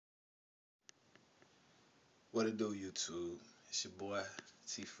What it do, YouTube? It's your boy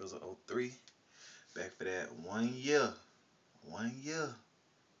T Frizzle 03. Back for that 1 year. 1 year.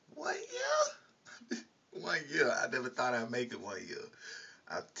 1 year. 1 year. I never thought I'd make it 1 year.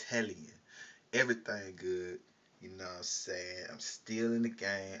 I'm telling you, everything good. You know what I'm saying? I'm still in the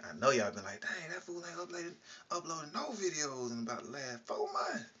game. I know y'all been like, dang, that fool ain't uploading no videos in about the last 4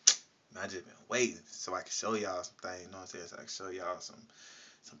 months. I just been waiting so I can show y'all some things. You know what I'm saying? So I can show y'all some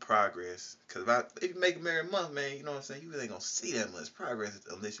progress. Cause if you make it every month, man, you know what I'm saying, you really ain't gonna see that much progress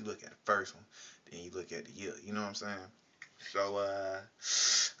unless you look at the first one, then you look at the year. You know what I'm saying? So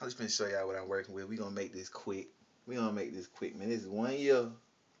I'm just gonna show y'all what I'm working with. We gonna make this quick. Man. This is 1 year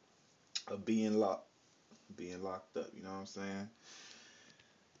of being locked up. You know what I'm saying?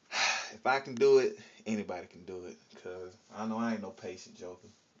 If I can do it, anybody can do it. Cause I know I ain't no patient joker.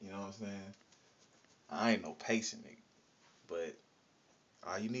 You know what I'm saying? I ain't no patient nigga. But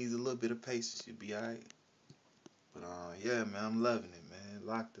all you need is a little bit of patience. You'll be alright. But yeah, man, I'm loving it, man.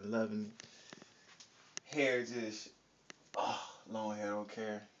 Locked and loving it. Hair just, long hair, don't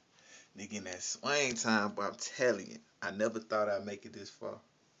care. Nigga in that swing time, but I'm telling you, I never thought I'd make it this far.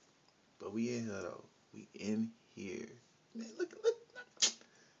 But we in here though. We in here. Man, look,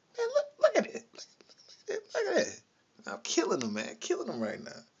 man, look at it. Look at that. I'm killing them, man. Killing them right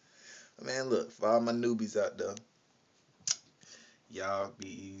now. Man, look, for all my newbies out there, y'all be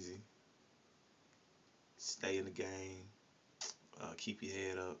easy. Stay in the game. Keep your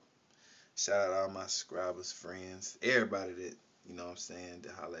head up. Shout out all my subscribers, friends, everybody that, you know what I'm saying,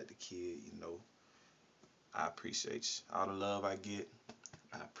 that holler at the kid, you know. I appreciate you. All the love I get,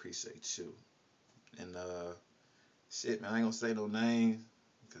 I appreciate you. And shit, man, I ain't gonna say no names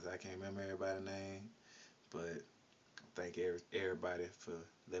because I can't remember everybody's name. But thank everybody for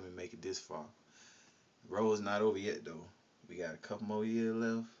letting me make it this far. The road's not over yet though. We got a couple more years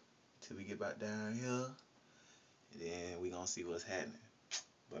left till we get back down here. And then we gonna see what's happening.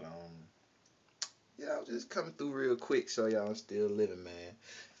 But yeah, I was just coming through real quick, so y'all I'm still living, man.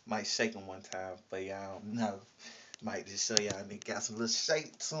 Might shake them one time for y'all. No, might just show y'all nigga got some little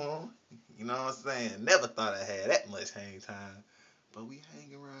shake to them. You know what I'm saying? Never thought I had that much hang time, but we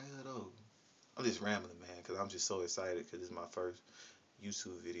hanging around here though. I'm just rambling, man, because I'm just so excited because this is my first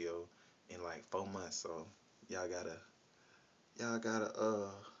YouTube video in like 4 months. So y'all gotta, bam,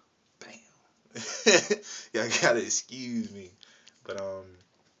 y'all gotta excuse me. But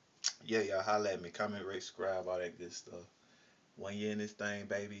yeah, y'all holla at me, comment, rate, subscribe, all that good stuff. 1 year in this thing,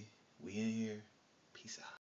 baby. We in here. Peace out.